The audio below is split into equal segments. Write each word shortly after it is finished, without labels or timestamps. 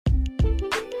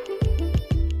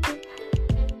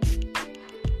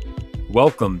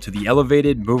Welcome to the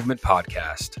Elevated Movement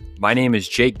Podcast. My name is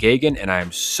Jake Gagan, and I am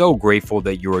so grateful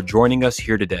that you are joining us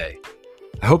here today.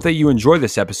 I hope that you enjoy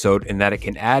this episode and that it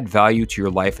can add value to your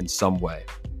life in some way.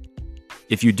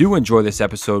 If you do enjoy this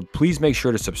episode, please make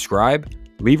sure to subscribe,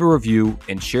 leave a review,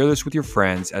 and share this with your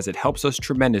friends as it helps us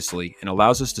tremendously and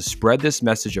allows us to spread this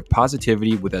message of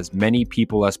positivity with as many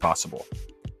people as possible.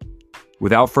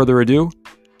 Without further ado,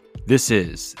 this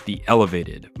is the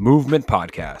Elevated Movement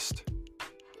Podcast.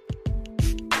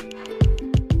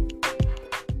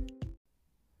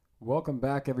 Welcome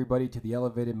back, everybody, to the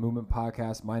Elevated Movement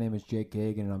Podcast. My name is Jake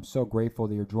Gagan, and I'm so grateful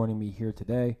that you're joining me here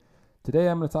today. Today,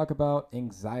 I'm going to talk about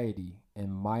anxiety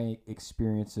and my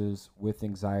experiences with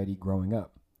anxiety growing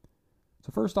up.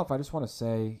 So first off, I just want to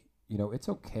say, it's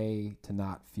okay to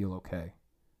not feel okay.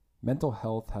 Mental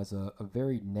health has a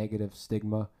very negative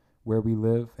stigma where we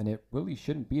live, and it really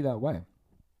shouldn't be that way.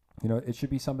 It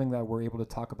should be something that we're able to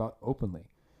talk about openly,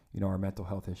 our mental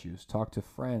health issues, talk to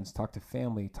friends, talk to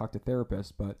family, talk to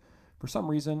therapists, but for some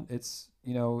reason, it's,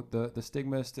 the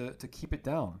stigma is to keep it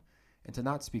down and to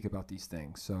not speak about these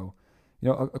things. So,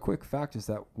 a quick fact is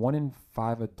that 1 in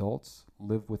 5 adults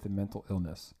live with a mental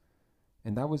illness.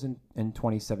 And that was in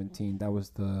 2017. That was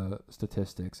the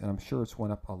statistics. And I'm sure it's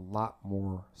went up a lot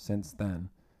more since then.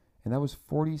 And that was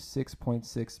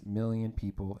 46.6 million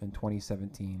people in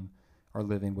 2017 are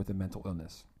living with a mental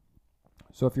illness.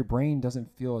 So if your brain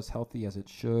doesn't feel as healthy as it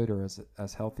should or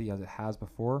as healthy as it has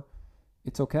before,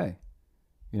 it's okay.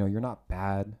 You're not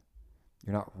bad.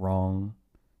 You're not wrong.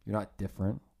 You're not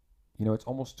different. It's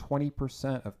almost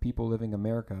 20% of people living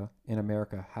in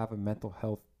America have a mental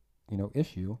health,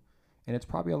 issue. And it's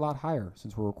probably a lot higher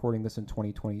since we're recording this in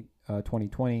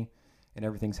 2020 and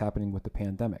everything's happening with the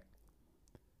pandemic.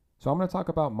 So I'm going to talk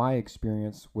about my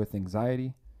experience with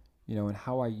anxiety, and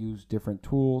how I use different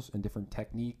tools and different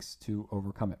techniques to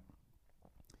overcome it.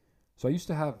 So I used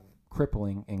to have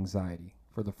crippling anxiety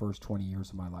for the first 20 years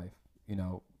of my life.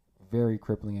 Very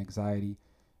crippling anxiety,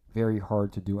 very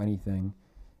hard to do anything.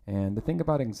 And the thing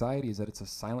about anxiety is that it's a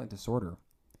silent disorder.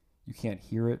 You can't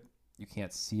hear it, you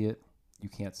can't see it, you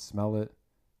can't smell it.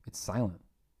 It's silent.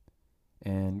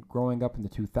 And growing up in the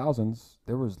 2000s,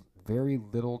 there was very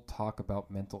little talk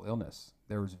about mental illness.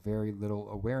 There was very little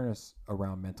awareness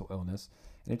around mental illness,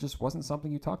 and it just wasn't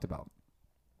something you talked about.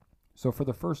 So for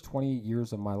the first 20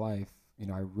 years of my life,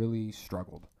 I really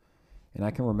struggled. And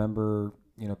I can remember,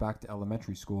 back to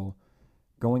elementary school,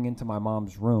 going into my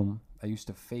mom's room. I used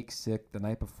to fake sick the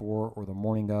night before or the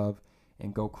morning of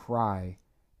and go cry,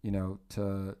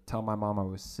 to tell my mom I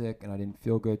was sick and I didn't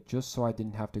feel good just so I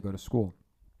didn't have to go to school.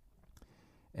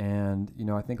 And,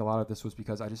 I think a lot of this was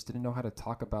because I just didn't know how to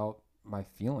talk about my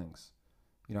feelings.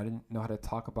 I didn't know how to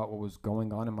talk about what was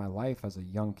going on in my life as a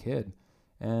young kid.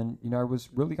 And, I was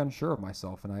really unsure of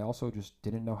myself. And I also just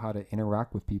didn't know how to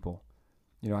interact with people.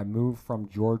 I moved from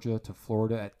Georgia to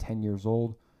Florida at 10 years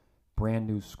old, brand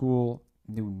new school,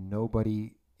 knew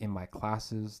nobody in my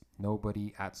classes,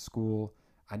 nobody at school.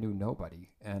 I knew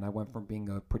nobody. And I went from being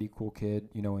a pretty cool kid,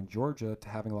 in Georgia to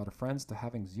having a lot of friends to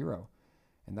having zero.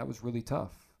 And that was really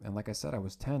tough. And like I said, I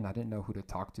was 10. I didn't know who to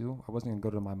talk to. I wasn't going to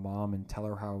go to my mom and tell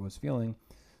her how I was feeling.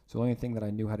 So the only thing that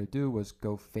I knew how to do was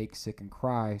go fake sick and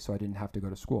cry so I didn't have to go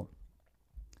to school.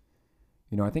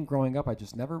 I think growing up, I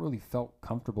just never really felt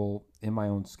comfortable in my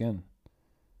own skin.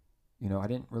 I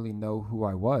didn't really know who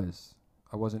I was.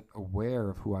 I wasn't aware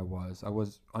of who I was. I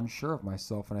was unsure of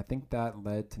myself. And I think that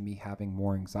led to me having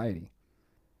more anxiety.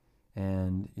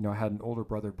 And, I had an older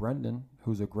brother, Brendan,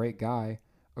 who's a great guy,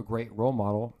 a great role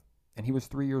model, and he was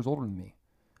 3 years older than me.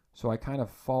 So I kind of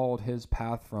followed his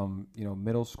path from,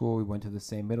 middle school. We went to the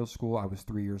same middle school. I was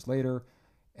 3 years later,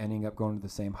 ending up going to the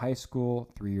same high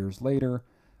school 3 years later.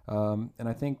 And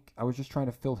I think I was just trying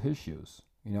to fill his shoes.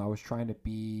 I was trying to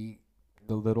be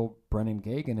the little Brennan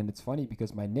Gagan. And it's funny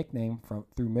because my nickname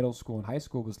through middle school and high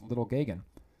school was Little Gagan.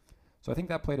 So I think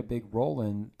that played a big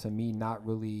role to me not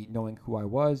really knowing who I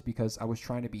was because I was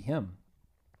trying to be him,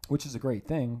 which is a great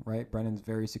thing, right? Brennan's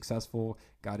very successful,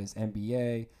 got his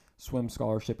MBA, swim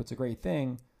scholarship. It's a great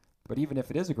thing. But even if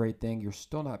it is a great thing, you're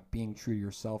still not being true to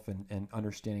yourself and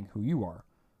understanding who you are.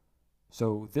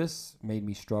 So this made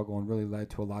me struggle and really led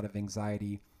to a lot of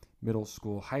anxiety, middle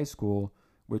school, high school,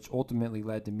 which ultimately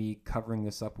led to me covering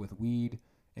this up with weed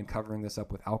and covering this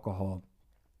up with alcohol.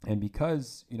 And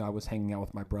because, I was hanging out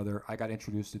with my brother, I got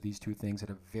introduced to these two things at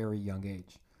a very young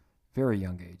age,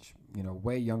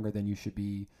 way younger than you should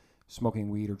be smoking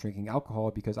weed or drinking alcohol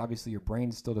because obviously your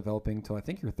brain's still developing until I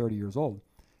think you're 30 years old.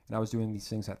 And I was doing these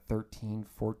things at 13,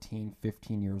 14,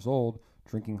 15 years old,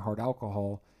 drinking hard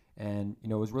alcohol. And,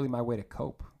 it was really my way to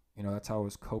cope. That's how I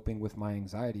was coping with my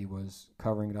anxiety, was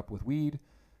covering it up with weed,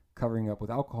 covering up with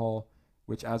alcohol,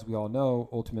 which, as we all know,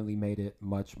 ultimately made it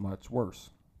much, much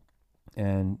worse.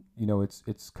 And,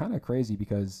 it's kind of crazy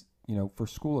because, for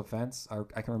school events,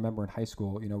 I can remember in high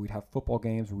school, we'd have football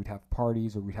games or we'd have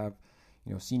parties or we'd have,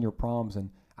 senior proms, and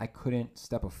I couldn't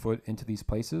step a foot into these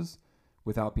places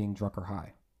without being drunk or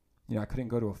high. I couldn't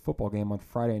go to a football game on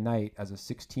Friday night as a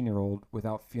 16-year-old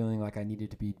without feeling like I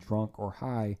needed to be drunk or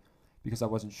high because I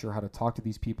wasn't sure how to talk to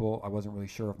these people. I wasn't really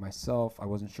sure of myself. I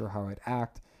wasn't sure how I'd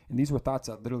act. And these were thoughts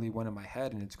that literally went in my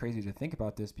head. And it's crazy to think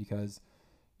about this because,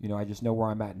 I just know where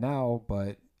I'm at now,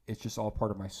 but it's just all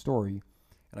part of my story.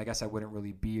 And I guess I wouldn't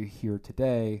really be here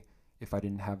today if I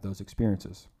didn't have those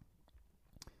experiences.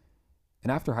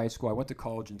 And after high school, I went to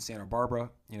college in Santa Barbara.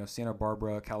 Santa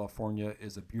Barbara, California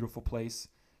is a beautiful place.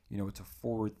 It's a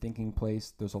forward-thinking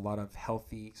place. There's a lot of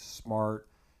healthy, smart,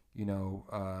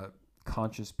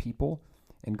 conscious people.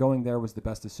 And going there was the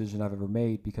best decision I've ever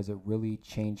made because it really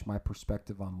changed my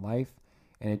perspective on life.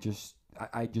 And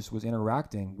I just was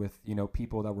interacting with,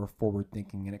 people that were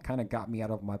forward-thinking. And it kind of got me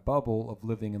out of my bubble of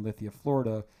living in Lithia,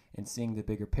 Florida, and seeing the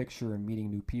bigger picture and meeting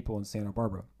new people in Santa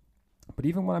Barbara. But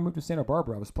even when I moved to Santa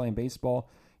Barbara, I was playing baseball.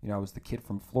 I was the kid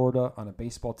from Florida on a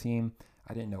baseball team.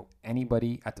 I didn't know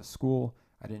anybody at the school.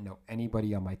 I didn't know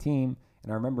anybody on my team.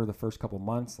 And I remember the first couple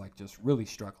months, just really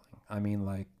struggling. I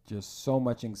mean, just so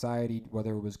much anxiety,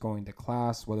 whether it was going to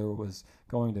class, whether it was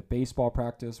going to baseball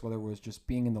practice, whether it was just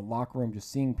being in the locker room,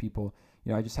 just seeing people.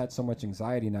 I just had so much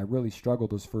anxiety and I really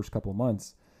struggled those first couple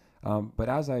months. But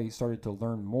as I started to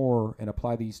learn more and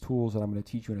apply these tools that I'm going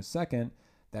to teach you in a second,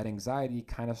 that anxiety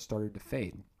kind of started to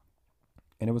fade.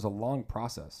 And it was a long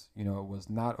process. It was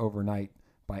not overnight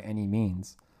by any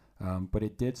means. But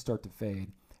it did start to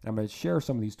fade. And I'm going to share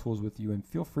some of these tools with you, and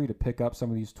feel free to pick up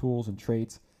some of these tools and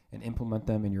traits and implement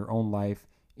them in your own life,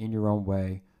 in your own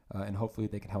way, and hopefully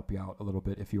they can help you out a little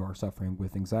bit if you are suffering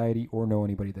with anxiety or know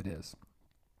anybody that is.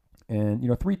 And,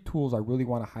 3 tools I really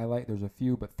want to highlight. There's a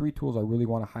few, but 3 tools I really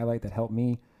want to highlight that help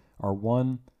me are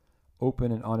 1,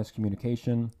 open and honest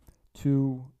communication,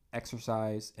 2,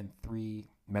 exercise, and 3,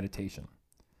 meditation.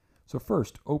 So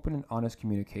first, open and honest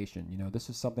communication. This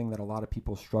is something that a lot of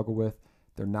people struggle with.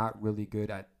 They're not really good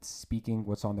at speaking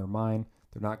what's on their mind.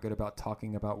 They're not good about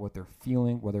talking about what they're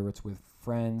feeling, whether it's with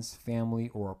friends, family,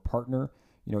 or a partner.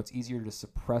 It's easier to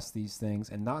suppress these things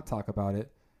and not talk about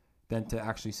it than to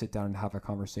actually sit down and have a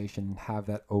conversation and have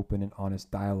that open and honest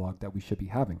dialogue that we should be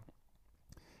having.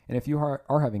 And if you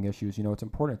are having issues, it's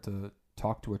important to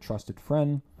talk to a trusted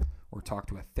friend or talk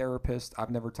to a therapist.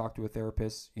 I've never talked to a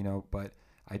therapist, but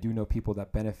I do know people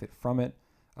that benefit from it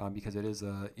because it is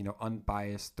a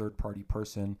unbiased third-party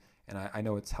person, and I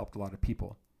know it's helped a lot of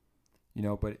people.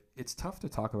 But it's tough to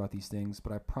talk about these things,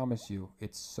 but I promise you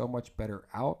it's so much better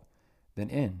out than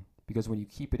in, because when you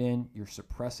keep it in, you're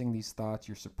suppressing these thoughts,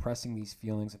 you're suppressing these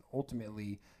feelings, and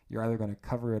ultimately you're either going to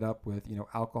cover it up with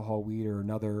alcohol, weed, or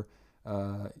another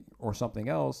or something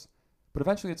else, but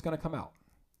eventually it's going to come out.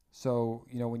 So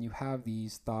when you have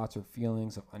these thoughts or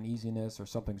feelings of uneasiness or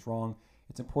something's wrong,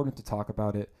 it's important to talk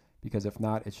about it, because if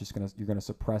not, you're gonna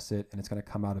suppress it and it's gonna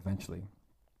come out eventually.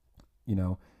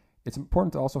 It's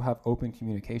important to also have open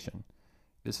communication.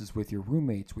 This is with your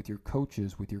roommates, with your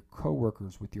coaches, with your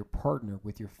coworkers, with your partner,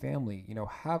 with your family.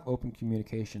 Have open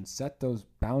communication. Set those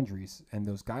boundaries and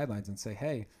those guidelines and say,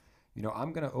 hey,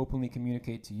 I'm gonna openly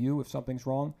communicate to you if something's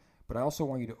wrong, but I also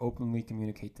want you to openly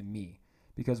communicate to me.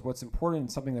 Because what's important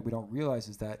and something that we don't realize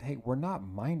is that, hey, we're not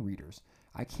mind readers.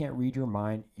 I can't read your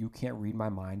mind. You can't read my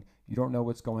mind. You don't know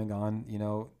what's going on,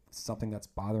 something that's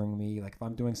bothering me. Like if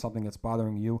I'm doing something that's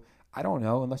bothering you, I don't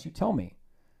know unless you tell me.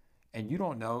 And you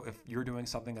don't know if you're doing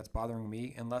something that's bothering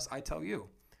me unless I tell you.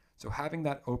 So having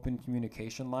that open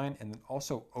communication line and then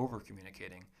also over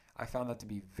communicating, I found that to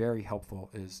be very helpful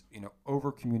is,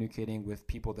 over communicating with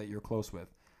people that you're close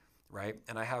with, right?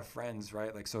 And I have friends,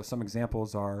 right? So some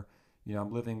examples are,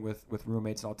 I'm living with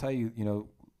roommates, and I'll tell you,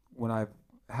 when I've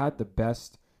had the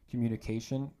best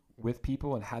communication with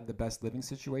people and had the best living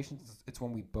situations, it's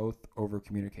when we both over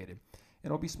communicated. And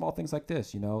it'll be small things like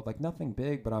this, nothing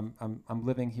big, but I'm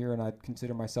living here and I'd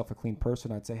consider myself a clean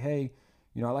person. I'd say, hey,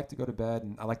 I like to go to bed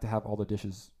and I like to have all the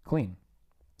dishes clean.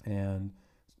 And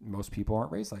most people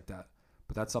aren't raised like that,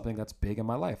 but that's something that's big in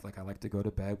my life. I like to go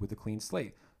to bed with a clean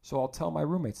slate. So I'll tell my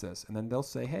roommates this, and then they'll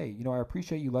say, hey, I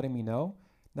appreciate you letting me know.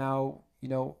 Now,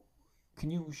 can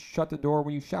you shut the door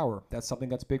when you shower? That's something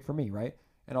that's big for me, right?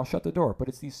 And I'll shut the door. But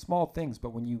it's these small things.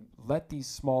 But when you let these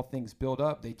small things build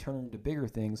up, they turn into bigger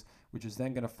things, which is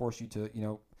then going to force you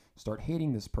to, start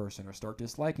hating this person or start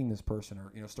disliking this person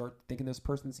or, start thinking this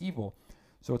person's evil.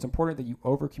 So it's important that you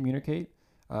over communicate.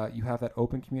 You have that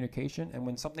open communication. And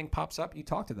when something pops up, you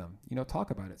talk to them,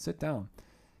 talk about it, sit down.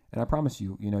 And I promise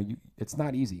you, it's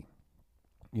not easy,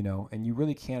 and you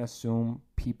really can't assume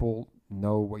people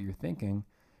know what you're thinking.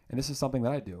 And this is something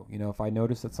that I do. If I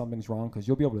notice that something's wrong, because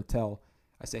you'll be able to tell,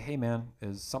 I say, hey man,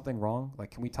 is something wrong?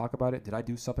 Like, can we talk about it? Did I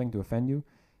do something to offend you?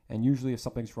 And usually if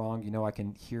something's wrong, I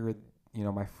can hear,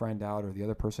 my friend out or the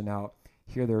other person out,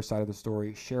 hear their side of the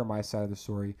story, share my side of the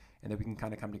story, and then we can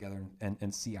kind of come together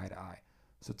and see eye to eye.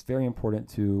 So it's very important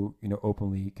to,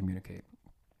 openly communicate.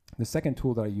 The second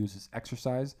tool that I use is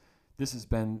exercise. This has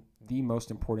been the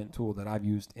most important tool that I've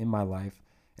used in my life,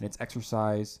 and it's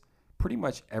exercise pretty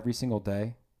much every single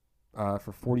day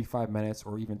for 45 minutes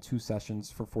or even 2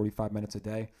 sessions for 45 minutes a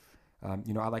day.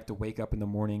 I like to wake up in the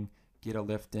morning, get a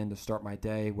lift in to start my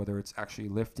day, whether it's actually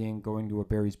lifting, going to a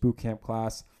Barry's boot camp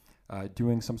class,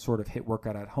 doing some sort of HIIT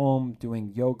workout at home,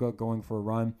 doing yoga, going for a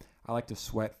run. I like to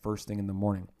sweat first thing in the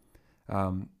morning.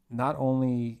 Not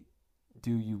only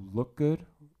do you look good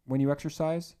when you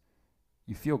exercise,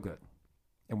 you feel good.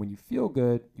 And when you feel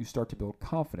good, you start to build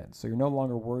confidence. So you're no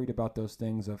longer worried about those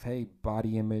things of, hey,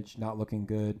 body image, not looking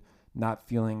good, not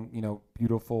feeling,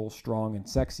 beautiful, strong, and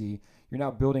sexy. You're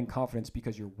now building confidence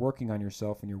because you're working on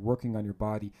yourself and you're working on your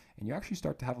body, and you actually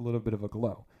start to have a little bit of a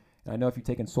glow. And I know if you've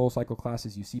taken Soul Cycle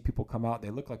classes, you see people come out, they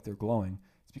look like they're glowing.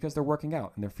 It's because they're working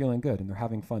out and they're feeling good and they're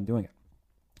having fun doing it.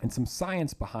 And some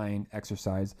science behind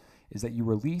exercise is that you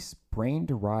release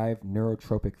brain-derived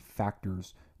neurotropic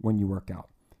factors when you work out.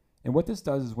 And what this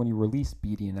does is when you release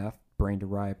BDNF,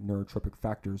 brain-derived neurotropic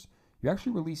factors, you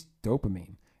actually release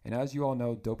dopamine. And as you all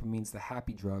know, dopamine's the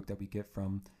happy drug that we get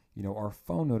from, our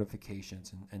phone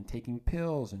notifications and taking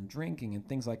pills and drinking and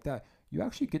things like that. You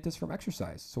actually get this from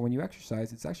exercise. So when you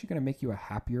exercise, it's actually going to make you a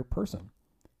happier person.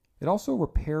 It also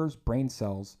repairs brain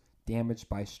cells damaged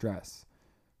by stress.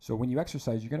 So when you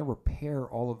exercise, you're going to repair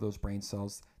all of those brain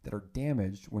cells that are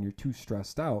damaged when you're too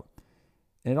stressed out.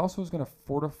 And it also is going to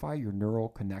fortify your neural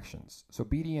connections. So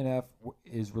BDNF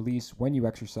is released when you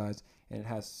exercise, and it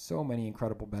has so many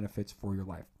incredible benefits for your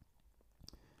life.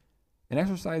 And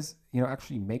exercise,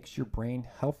 actually makes your brain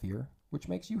healthier, which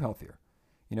makes you healthier.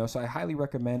 So I highly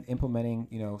recommend implementing,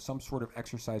 some sort of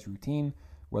exercise routine,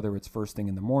 whether it's first thing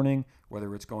in the morning,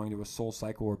 whether it's going to a Soul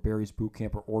Cycle or Barry's Boot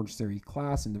Camp or Orange Theory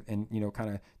class and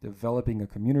kind of developing a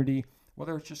community,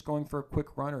 whether it's just going for a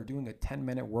quick run or doing a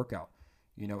 10-minute workout.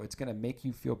 It's going to make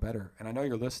you feel better. And I know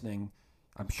you're listening.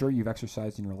 I'm sure you've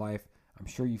exercised in your life. I'm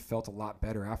sure you felt a lot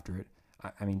better after it.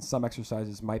 I mean, some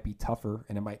exercises might be tougher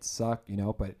and it might suck,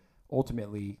 but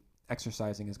ultimately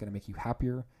exercising is going to make you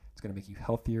happier. It's going to make you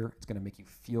healthier. It's going to make you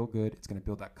feel good. It's going to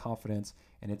build that confidence.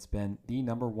 And it's been the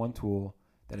number one tool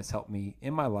that has helped me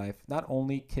in my life, not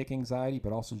only kick anxiety,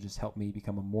 but also just help me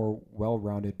become a more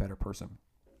well-rounded, better person.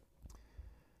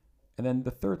 And then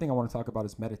the third thing I want to talk about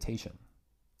is meditation.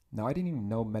 Now, I didn't even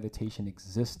know meditation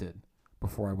existed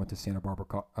before I went to Santa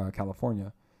Barbara,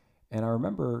 California. And I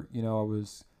remember, I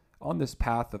was on this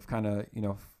path of kind of,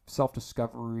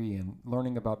 self-discovery and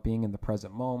learning about being in the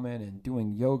present moment and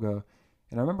doing yoga.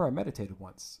 And I remember I meditated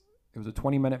once. It was a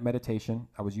 20-minute meditation.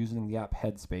 I was using the app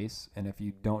Headspace. And if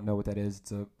you don't know what that is,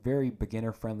 it's a very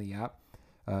beginner-friendly app,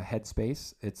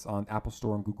 Headspace. It's on Apple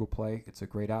Store and Google Play. It's a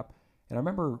great app. And I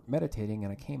remember meditating,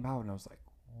 and I came out, and I was like,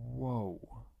 whoa,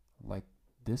 like,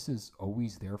 this is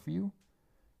always there for you?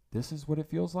 This is what it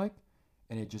feels like?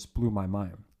 And it just blew my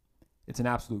mind. It's an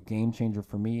absolute game changer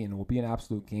for me, and it will be an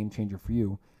absolute game changer for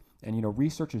you. And,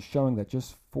 research is showing that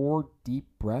just 4 deep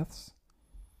breaths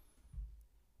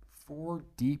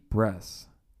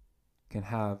can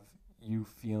have you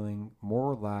feeling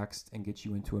more relaxed and get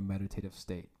you into a meditative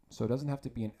state. So it doesn't have to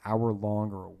be an hour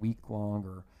long or a week long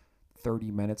or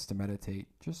 30 minutes to meditate.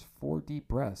 Just 4 deep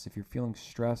breaths. If you're feeling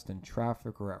stressed in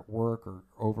traffic or at work or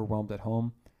overwhelmed at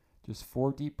home, just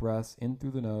 4 deep breaths in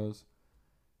through the nose,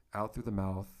 out through the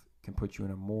mouth can put you in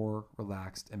a more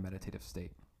relaxed and meditative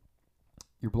state.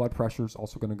 Your blood pressure is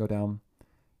also going to go down.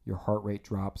 Your heart rate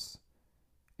drops,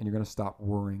 and you're going to stop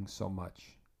worrying so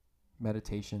much.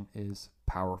 Meditation is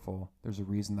powerful. There's a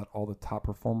reason that all the top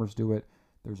performers do it.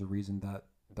 There's a reason that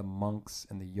the monks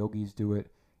and the yogis do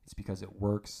it. It's because it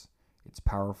works. It's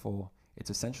powerful. It's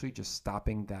essentially just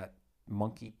stopping that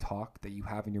monkey talk that you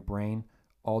have in your brain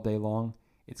all day long.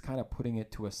 It's kind of putting it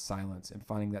to a silence and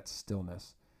finding that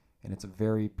stillness. And it's a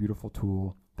very beautiful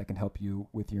tool that can help you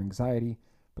with your anxiety,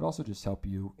 but also just help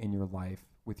you in your life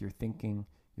with your thinking,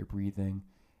 your breathing,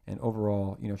 and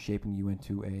overall, shaping you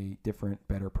into a different,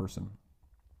 better person.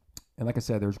 And like I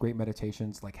said, there's great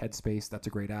meditations like Headspace. That's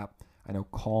a great app. I know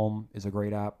Calm is a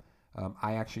great app.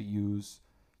 I actually use,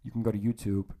 you can go to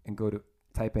YouTube and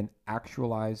type in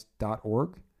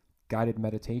actualize.org, guided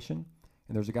meditation.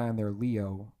 And there's a guy on there,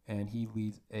 Leo, and he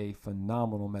leads a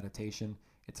phenomenal meditation.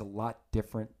 It's a lot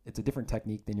different. It's a different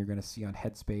technique than you're going to see on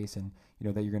Headspace and,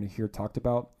 that you're going to hear talked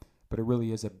about. But it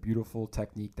really is a beautiful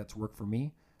technique that's worked for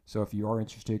me. So if you are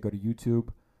interested, go to YouTube,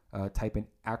 type in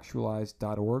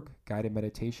actualize.org, guided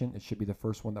meditation. It should be the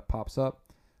first one that pops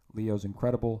up. Leo's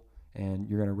incredible, and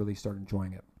you're going to really start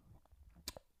enjoying it.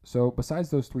 So besides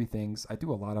those three things, I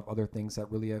do a lot of other things that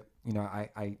really,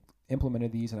 I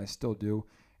implemented these and I still do.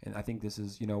 And I think this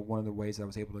is, one of the ways I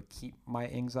was able to keep my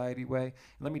anxiety away.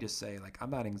 And let me just say,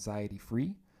 I'm not anxiety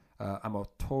free. I'm a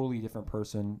totally different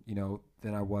person,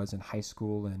 than I was in high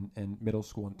school and middle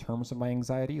school in terms of my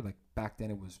anxiety. Like back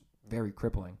then it was very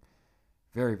crippling,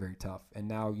 very, very tough. And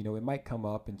now, it might come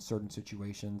up in certain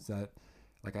situations that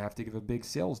I have to give a big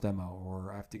sales demo,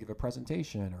 or I have to give a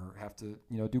presentation, or have to,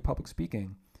 do public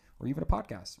speaking, or even a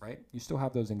podcast, right? You still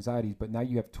have those anxieties, but now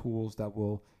you have tools that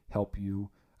will help you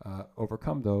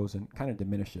overcome those and kind of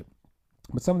diminish it.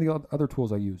 But some of the other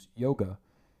tools I use, yoga.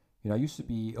 I used to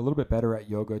be a little bit better at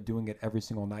yoga, doing it every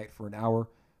single night for an hour,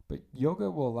 but yoga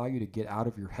will allow you to get out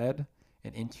of your head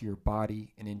and into your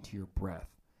body and into your breath.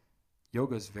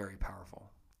 Yoga is very powerful.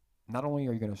 Not only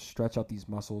are you going to stretch out these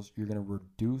muscles, you're going to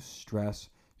reduce stress,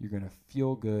 you're going to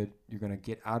feel good, you're going to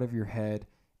get out of your head,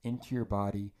 into your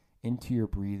body, into your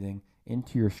breathing,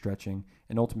 into your stretching,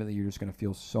 and ultimately you're just going to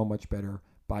feel so much better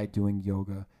by doing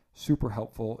yoga. Super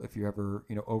helpful if you're ever,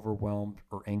 overwhelmed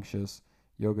or anxious.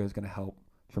 Yoga is going to help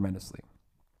tremendously.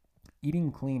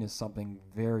 Eating clean is something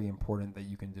very important that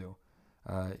you can do.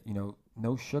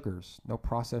 No sugars, no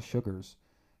processed sugars.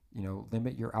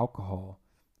 Limit your alcohol,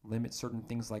 limit certain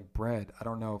things like bread. I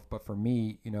don't know, but for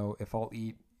me, if I'll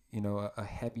eat, a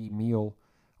heavy meal,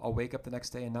 I'll wake up the next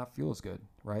day and not feel as good,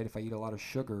 right? If I eat a lot of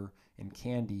sugar and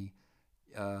candy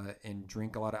and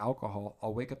drink a lot of alcohol,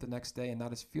 I'll wake up the next day and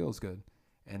not feel as good.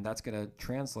 And that's going to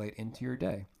translate into your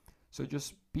day. So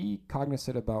just be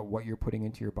cognizant about what you're putting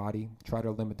into your body. Try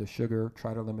to limit the sugar,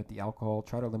 try to limit the alcohol,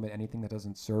 try to limit anything that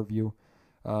doesn't serve you.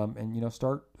 And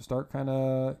start kind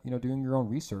of doing your own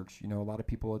research. A lot of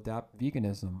people adapt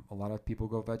veganism, a lot of people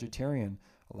go vegetarian,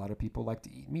 a lot of people like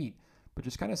to eat meat, but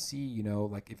just kind of see,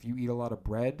 if you eat a lot of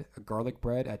bread, garlic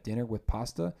bread at dinner with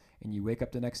pasta, and you wake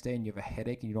up the next day and you have a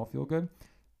headache and you don't feel good,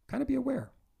 kind of be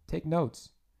aware, take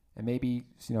notes, and maybe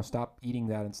stop eating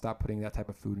that and stop putting that type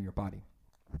of food in your body.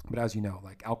 But as you know,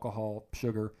 alcohol,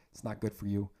 sugar, it's not good for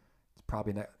you.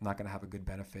 Probably not going to have a good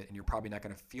benefit, and you're probably not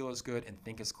going to feel as good and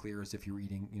think as clear as if you're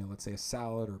eating, let's say a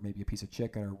salad or maybe a piece of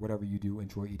chicken or whatever you do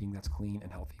enjoy eating that's clean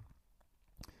and healthy.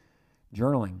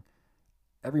 Journaling.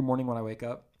 Every morning when I wake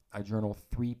up, I journal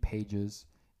 3 pages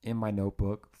in my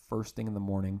notebook first thing in the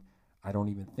morning. I don't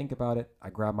even think about it. I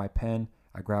grab my pen,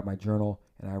 I grab my journal,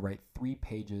 and I write 3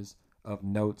 pages of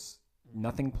notes,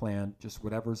 nothing planned, just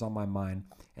whatever's on my mind.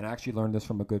 And I actually learned this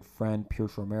from a good friend,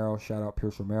 Pierce Romero. Shout out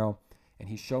Pierce Romero. And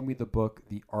he showed me the book,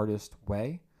 The Artist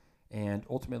Way. And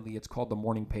ultimately, it's called The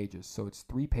Morning Pages. So it's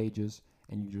 3 pages,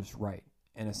 and you just write.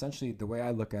 And essentially, the way I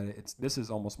look at it, this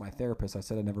is almost my therapist. I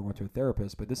said I never went to a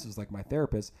therapist, but this is like my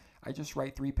therapist. I just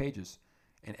write 3 pages,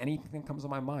 and anything comes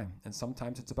on my mind. And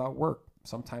sometimes it's about work.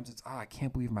 Sometimes it's, I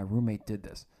can't believe my roommate did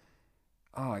this.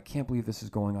 I can't believe this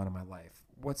is going on in my life.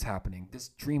 What's happening? This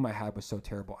dream I had was so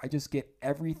terrible. I just get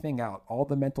everything out. All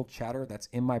the mental chatter that's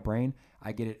in my brain,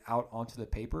 I get it out onto the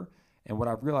paper. And what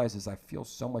I've realized is I feel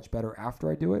so much better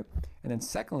after I do it. And then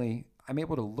secondly, I'm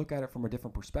able to look at it from a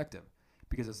different perspective,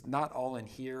 because it's not all in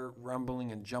here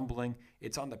rumbling and jumbling.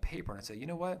 It's on the paper. And I say, you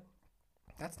know what?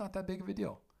 That's not that big of a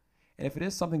deal. And if it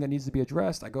is something that needs to be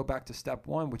addressed, I go back to step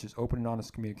 1, which is open and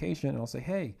honest communication. And I'll say,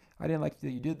 hey, I didn't like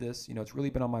that you did this. It's really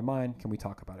been on my mind. Can we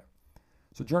talk about it?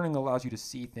 So journaling allows you to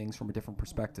see things from a different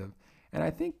perspective. And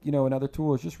I think, another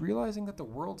tool is just realizing that the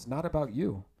world's not about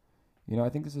you. I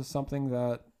think this is something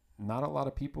that not a lot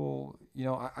of people,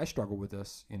 I struggle with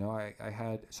this. I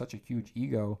had such a huge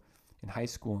ego in high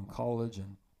school and college,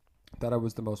 and thought I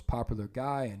was the most popular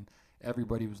guy, and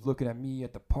everybody was looking at me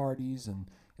at the parties, and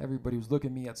everybody was looking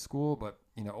at me at school. But,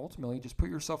 ultimately just put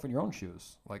yourself in your own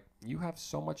shoes. You have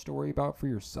so much to worry about for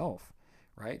yourself,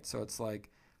 right? So it's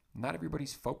not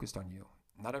everybody's focused on you.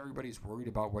 Not everybody's worried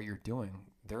about what you're doing.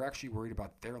 They're actually worried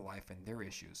about their life and their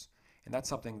issues. And that's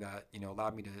something that,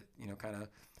 allowed me to, kind of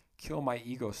kill my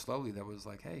ego slowly. That was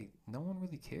hey, no one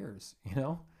really cares,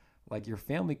 your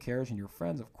family cares and your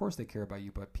friends, of course they care about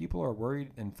you, but people are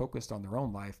worried and focused on their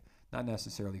own life, not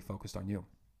necessarily focused on you.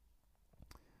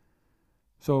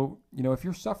 So, if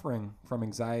you're suffering from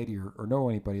anxiety or know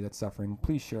anybody that's suffering,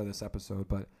 please share this episode,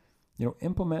 but,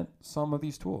 implement some of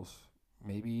these tools.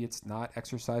 Maybe it's not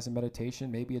exercise and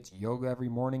meditation. Maybe it's yoga every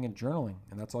morning and journaling,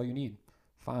 and that's all you need.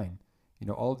 Fine.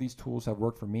 All of these tools have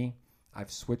worked for me. I've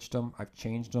switched them. I've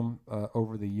changed them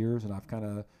over the years, and I've kind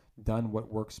of done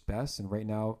what works best. And right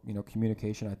now,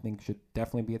 communication, I think, should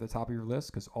definitely be at the top of your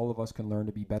list, because all of us can learn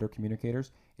to be better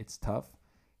communicators. It's tough.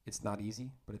 It's not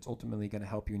easy, but it's ultimately going to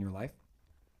help you in your life.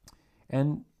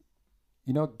 And,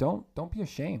 don't be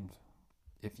ashamed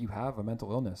if you have a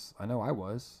mental illness. I know I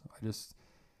was.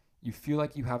 You feel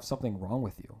like you have something wrong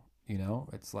with you.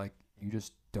 It's like you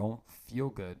just don't feel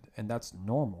good, and that's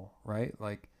normal, right?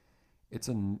 Like it's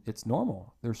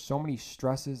normal. There's so many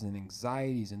stresses and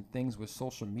anxieties and things with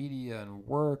social media and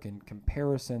work and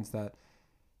comparisons that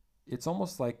it's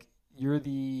almost like you're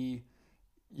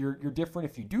different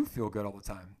if you do feel good all the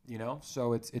time,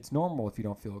 So it's normal if you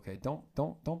don't feel okay.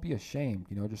 Don't be ashamed,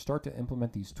 just start to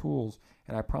implement these tools,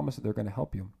 and I promise that they're going to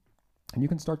help you. And you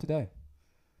can start today.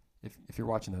 If you're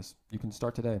watching this, you can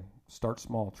start today. Start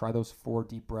small. Try those 4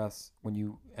 deep breaths when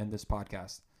you end this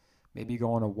podcast. Maybe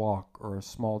go on a walk or a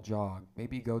small jog.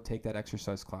 Maybe go take that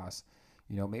exercise class.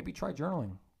 Maybe try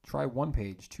journaling. Try 1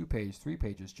 page, 2 pages, 3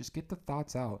 pages. Just get the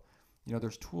thoughts out.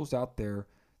 There's tools out there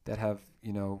that have,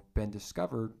 been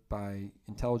discovered by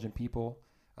intelligent people,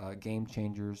 game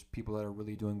changers, people that are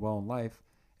really doing well in life.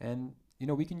 And,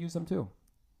 we can use them too.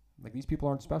 Like, these people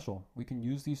aren't special. We can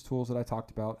use these tools that I talked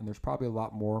about, and there's probably a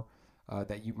lot more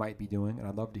that you might be doing, and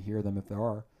I'd love to hear them if there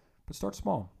are. But start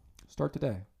small. Start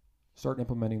today. Start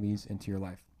implementing these into your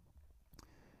life.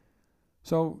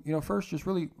 So, first, just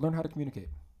really learn how to communicate.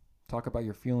 Talk about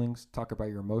your feelings. Talk about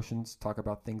your emotions. Talk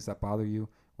about things that bother you,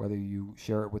 whether you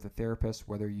share it with a therapist,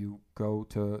 whether you go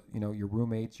to, your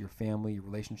roommates, your family, your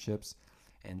relationships,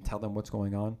 and tell them what's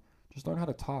going on. Just learn how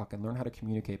to talk and learn how to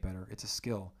communicate better. It's a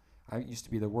skill. I used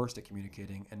to be the worst at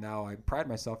communicating, and now I pride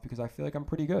myself because I feel like I'm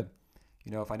pretty good.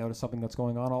 If I notice something that's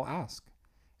going on, I'll ask.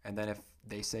 And then if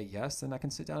they say yes, then I can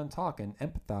sit down and talk and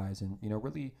empathize and,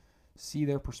 really see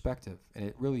their perspective. And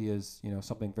it really is,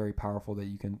 something very powerful that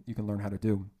you can learn how to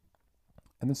do.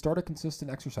 And then start a consistent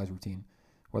exercise routine,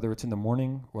 whether it's in the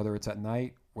morning, whether it's at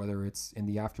night, whether it's in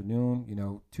the afternoon,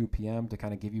 2 p.m. to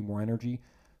kind of give you more energy.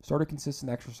 Start a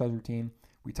consistent exercise routine.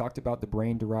 We talked about the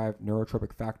brain-derived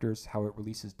neurotropic factors, how it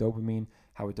releases dopamine,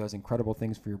 how it does incredible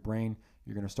things for your brain.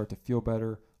 You're going to start to feel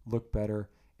better, look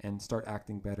better, and start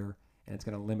acting better. And it's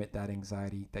going to limit that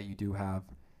anxiety that you do have.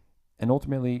 And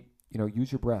ultimately,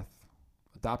 use your breath.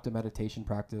 Adopt a meditation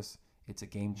practice. It's a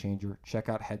game changer. Check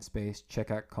out Headspace. Check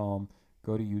out Calm.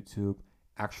 Go to YouTube,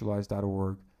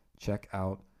 actualize.org. Check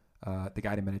out the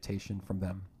guided meditation from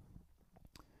them.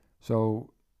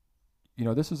 So,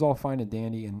 this is all fine and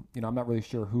dandy, and, I'm not really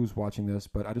sure who's watching this,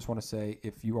 but I just want to say,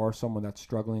 if you are someone that's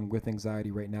struggling with anxiety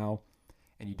right now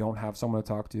and you don't have someone to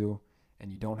talk to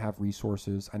and you don't have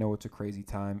resources, I know it's a crazy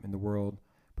time in the world,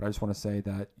 but I just want to say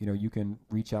that, you can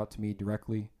reach out to me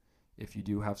directly if you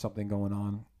do have something going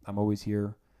on. I'm always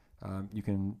here. You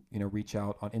can, reach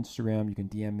out on Instagram. You can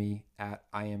DM me at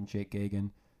I am Jake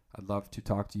Gagan. I'd love to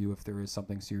talk to you if there is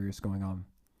something serious going on.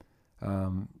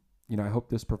 I hope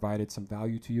this provided some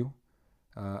value to you.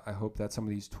 I hope that some of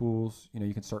these tools,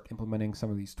 you can start implementing some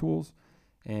of these tools.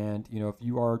 And, if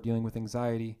you are dealing with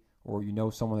anxiety or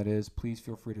someone that is, please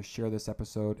feel free to share this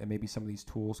episode, and maybe some of these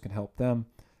tools can help them.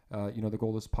 The goal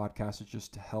of this podcast is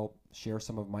just to help share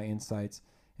some of my insights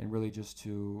and really just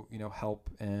to, help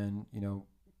and,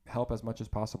 help as much as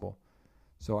possible.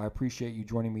 So I appreciate you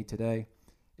joining me today.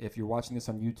 If you're watching this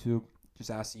on YouTube,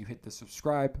 just ask that you hit the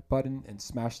subscribe button and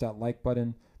smash that like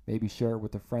button. Maybe share it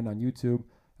with a friend on YouTube.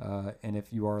 And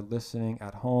if you are listening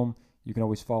at home, you can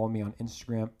always follow me on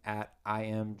Instagram at I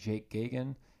am Jake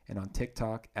Gagan, and on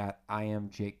TikTok at I am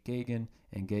Jake Gagan,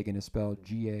 and Gagan is spelled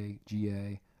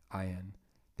Gagan.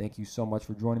 Thank you so much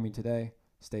for joining me today.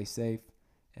 Stay safe,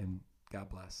 and God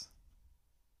bless.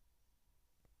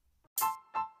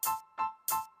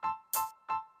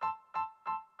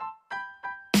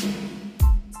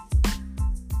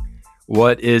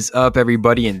 What is up,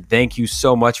 everybody, and thank you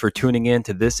so much for tuning in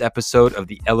to this episode of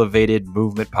the Elevated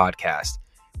Movement Podcast.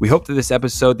 We hope that this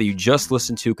episode that you just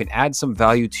listened to can add some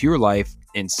value to your life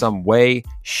in some way,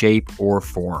 shape, or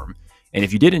form. And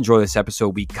if you did enjoy this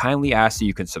episode, we kindly ask that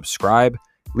you can subscribe,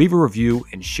 leave a review,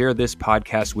 and share this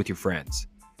podcast with your friends.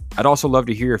 I'd also love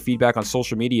to hear your feedback on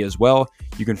social media as well.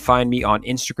 You can find me on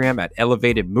Instagram at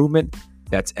Elevated Movement.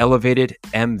 That's Elevated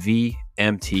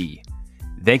MVMT.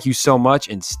 Thank you so much,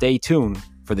 and stay tuned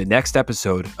for the next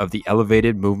episode of the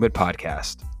Elevated Movement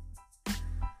Podcast.